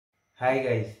Hi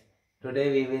guys,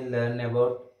 today we will learn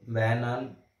about ban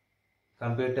on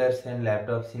computers and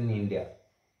laptops in India.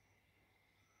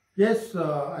 Yes,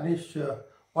 Anish,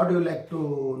 what do you like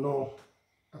to know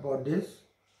about this?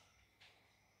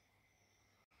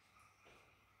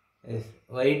 Yes,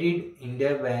 why did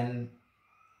India ban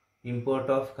import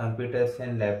of computers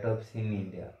and laptops in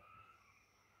India?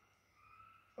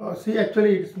 See,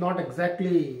 actually, it's not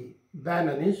exactly ban,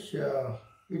 Anish.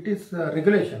 It is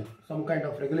regulation, some kind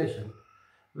of regulation,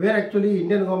 where actually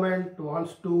Indian government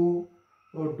wants to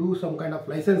do some kind of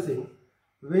licensing,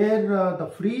 where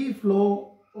the free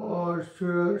flow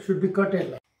should be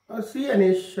curtailed. See,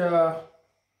 Anish,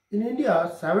 in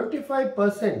India,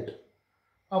 75%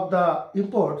 of the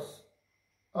imports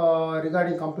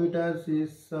regarding computers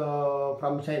is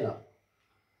from China.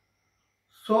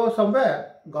 So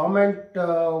somewhere government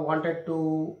wanted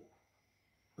to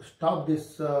stop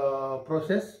this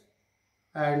process,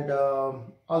 and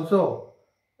also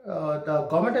the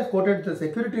government has quoted the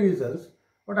security reasons,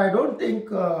 but I don't think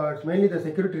it's mainly the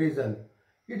security reason.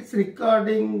 It's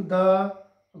regarding the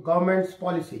government's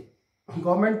policy.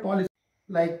 Government policy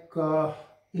like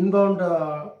inbound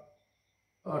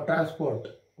transport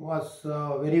was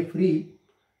very free,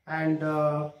 and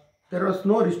there was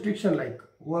no restriction, like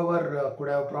whoever could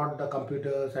have brought the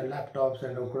computers and laptops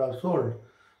and could have sold.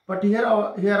 But here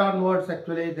onwards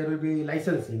actually there will be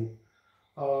licensing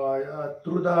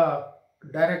through the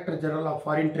Director General of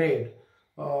Foreign Trade.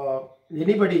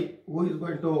 Anybody who is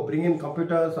going to bring in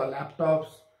computers or laptops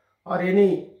or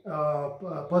any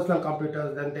personal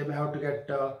computers, then they may have to get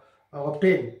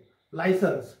obtain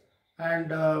license, and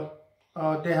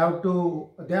they are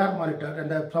monitored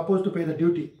and they are supposed to pay the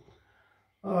duty.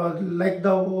 Like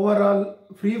the overall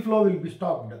free flow will be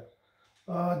stopped.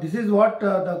 This is what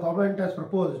the government has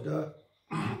proposed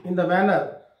in the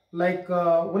manner, like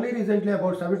only recently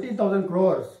about 17,000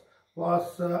 crores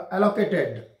was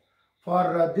allocated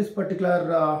for this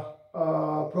particular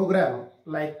program,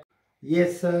 like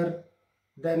Acer,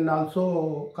 then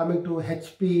also coming to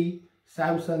HP,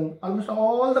 Samsung. Almost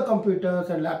all the computers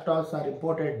and laptops are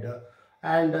imported,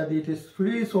 and it is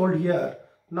freely sold here.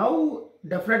 Now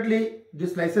definitely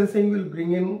this licensing will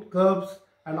bring in curbs,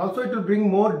 and also it will bring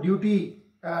more duty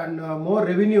and more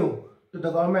revenue to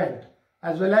the government,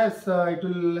 as well as it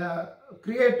will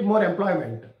create more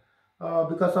employment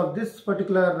because of this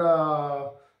particular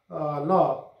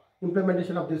law,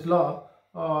 implementation of this law.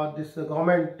 This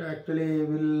government actually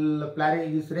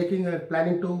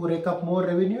planning to rake up more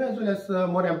revenue as well as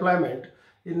more employment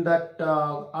in that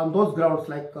on those grounds,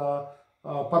 like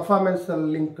performance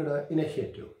linked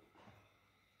initiative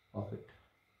of it.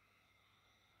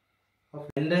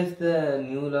 When does the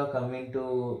new law come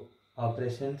into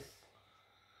operations?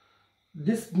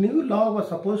 This new law was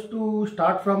supposed to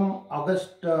start from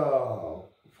August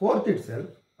 4th itself.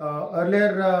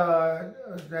 Earlier,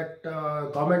 that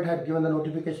government had given the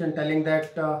notification telling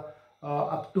that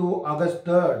up to August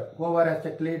 3rd, whoever has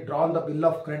actually drawn the bill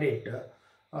of credit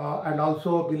and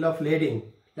also bill of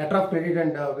lading, letter of credit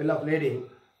and bill of lading,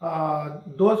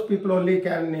 those people only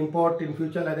can import in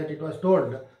future, like that it was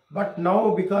told. But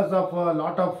now, because of a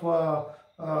lot of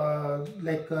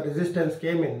resistance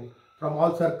came in from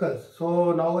all circles,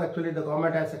 so now actually the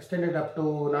government has extended up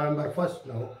to November 1st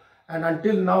now, and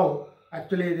until now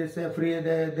actually this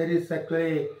there is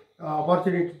actually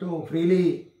opportunity to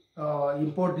freely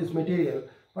import this material.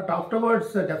 But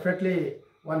afterwards definitely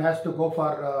one has to go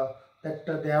for that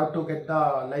they have to get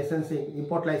the licensing,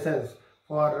 import license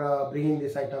for bringing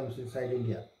these items inside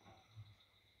India.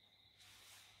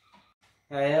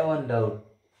 I have one doubt.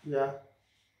 Yeah.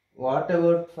 What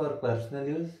about for personal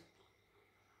use?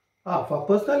 For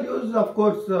personal use, of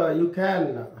course, you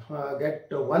can get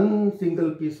one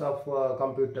single piece of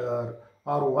computer,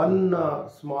 or one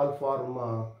small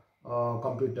form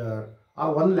computer,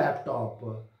 or one laptop.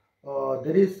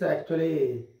 There is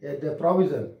actually the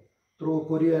provision through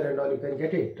courier and all, you can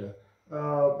get it.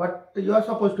 But you are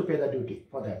supposed to pay the duty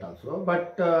for that also.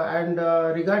 But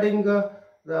regarding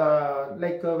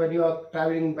when you are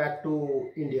traveling back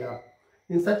to India,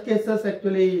 in such cases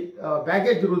actually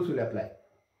baggage rules will apply.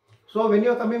 So when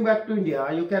you are coming back to India,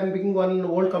 you can bring one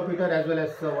old computer as well as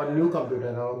one new computer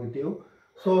along with you.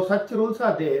 So such rules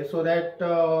are there, so that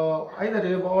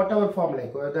either whatever form,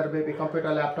 like whether maybe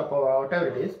computer, laptop, or whatever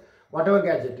it is, whatever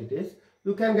gadget it is,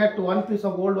 you can get one piece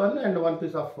of old one and one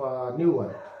piece of new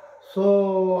one.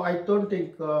 So I don't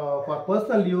think for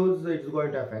personal use it's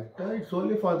going to affect. It's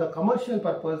only for the commercial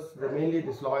purpose mainly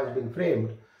this law has been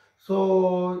framed.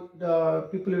 So the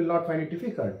people will not find it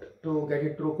difficult to get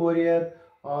it through courier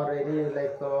or any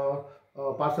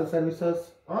parcel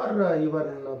services, or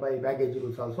even by baggage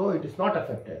rules also, it is not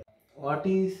affected. what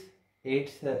is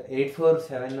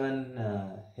 8471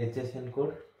 HSN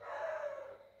code?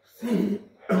 See,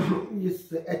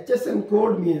 this HSN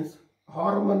code means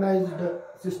Harmonized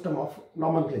System of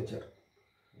Nomenclature.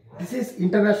 This is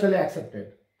internationally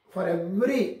accepted. For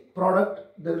every product,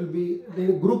 there will be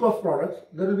the group of products,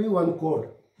 there will be one code.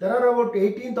 There are about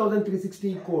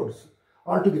 18,360 codes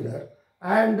altogether,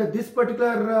 and this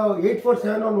particular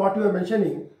 8471 what you are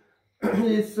mentioning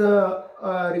is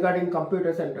regarding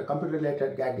computers and computer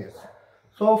related gadgets.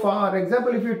 So for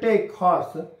example, if you take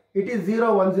horse, it is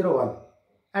 0101,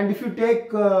 and if you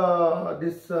take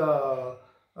this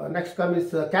next come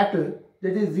is cattle,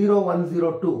 that is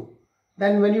 0102.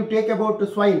 Then when you take about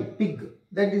swine, pig,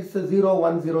 that is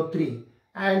 0103,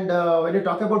 and when you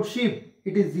talk about sheep,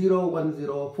 it is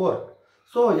 0104.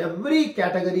 So every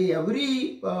category,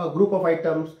 every group of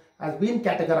items has been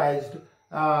categorized,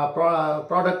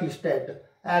 product listed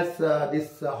as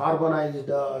this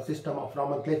harmonized system of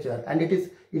nomenclature, and it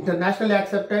is internationally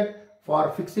accepted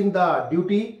for fixing the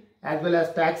duty as well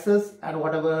as taxes and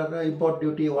whatever import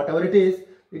duty, whatever it is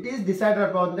decided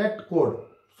upon that code.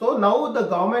 So now the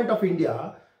government of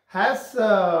India has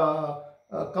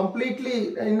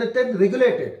completely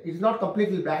regulated, it is not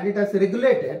completely banned, it has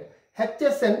regulated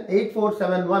HSN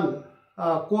 8471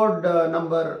 code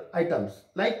number items.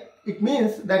 Like it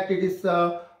means that it is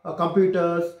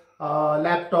computers,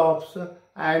 laptops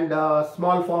and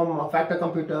small form factor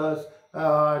computers,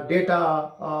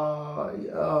 data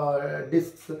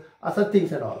disks, such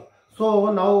things and all.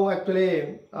 So now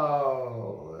actually,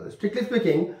 strictly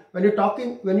speaking, when you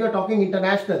are talking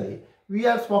internationally, we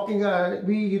are speaking.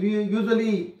 We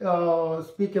usually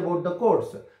speak about the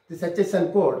codes, this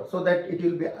HSN code, so that it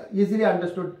will be easily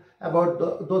understood about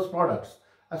those products.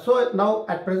 So now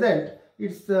at present,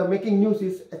 it's making news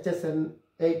is HSN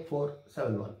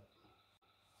 8471.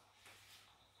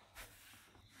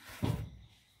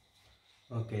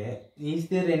 Okay. Is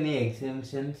there any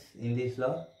exemptions in this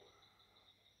law?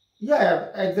 Yeah,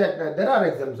 exactly. There are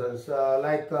exemptions.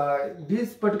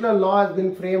 This particular law has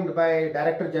been framed by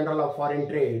Director General of Foreign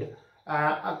Trade,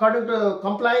 according to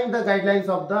complying the guidelines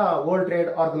of the World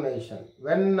Trade Organization.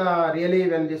 When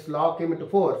this law came into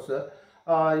force,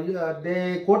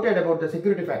 they quoted about the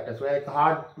security factors like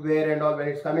hardware and all, when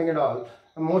it's coming and all.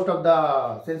 Most of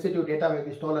the sensitive data may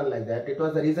be stolen like that. It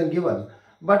was the reason given.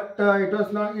 But it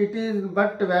was not. It is.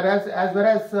 But whereas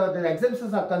the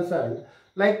exemptions are concerned,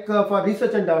 like for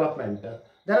research and development,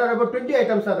 there are about 20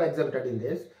 items are exempted in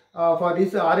this. For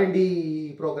these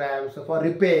R&D programs, for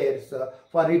repairs,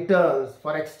 for returns,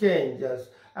 for exchanges,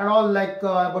 and all, like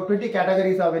about 20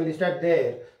 categories are been listed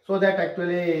there. So that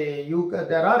actually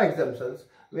there are exemptions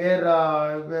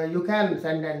where you can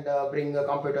send and bring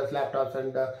computers, laptops,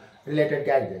 and related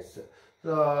gadgets.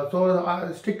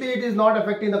 So strictly, it is not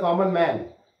affecting the common man.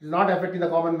 It is not affecting the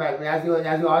common man. As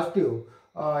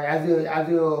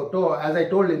I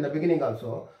told in the beginning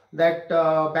also, that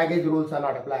baggage rules are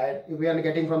not applied. If we are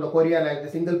getting from the Korea, like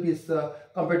the single piece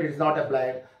computer is not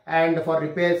applied, and for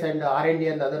repairs and R&D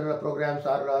and other programs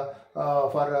are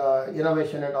for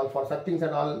innovation and all, for such things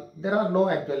and all, there are no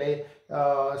actually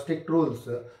strict rules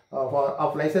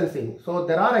of licensing. So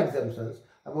there are exemptions.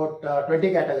 About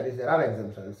 20 categories there are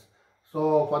exemptions.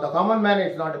 So for the common man,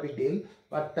 it's not a big deal.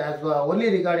 But as only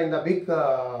regarding the big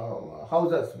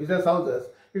houses, business houses,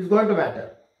 it's going to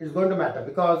matter. It's going to matter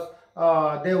because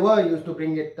they were used to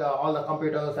bring it all the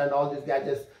computers and all these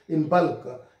gadgets in bulk.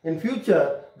 In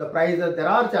future, the prices, there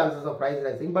are chances of price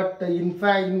rising. But in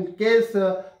fact, in case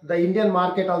the Indian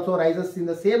market also rises in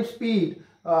the same speed,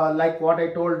 like what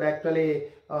I told,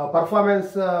 actually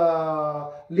performance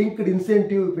linked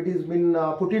incentive, if it has been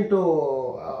put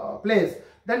into place,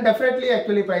 then definitely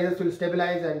actually prices will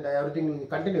stabilize and everything will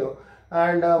continue.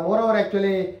 And moreover,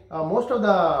 actually most of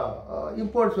the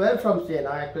imports were from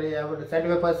China, actually about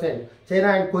 75% China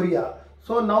and Korea.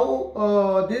 So now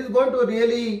this is going to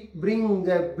really bring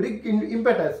a big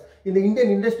impetus in the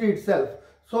Indian industry itself.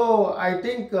 So I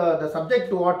think the subject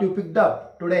to what you picked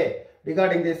up today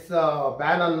regarding this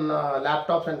ban on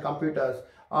laptops and computers,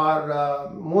 or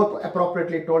more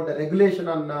appropriately told, the regulation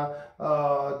on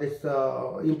this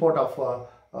import of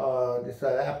this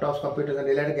laptops, computers and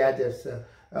related gadgets.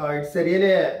 It's a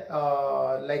really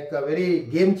like a very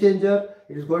game changer.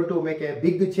 It is going to make a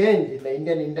big change in the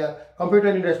Indian computer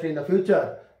industry in the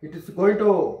future. It is going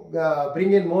to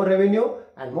bring in more revenue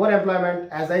and more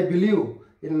employment, as I believe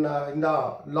in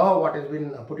the law what has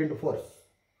been put into force.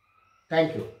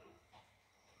 Thank you.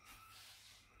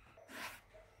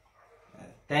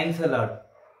 Thanks a lot.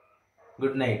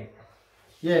 Good night.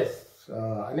 Yes,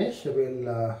 Anish,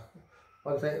 we'll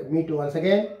meet you once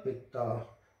again with a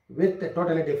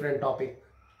totally different topic.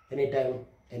 anytime,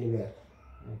 anywhere,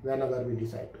 whenever we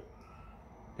decide to.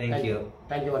 Thank you.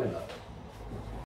 Thank you, Vanilla.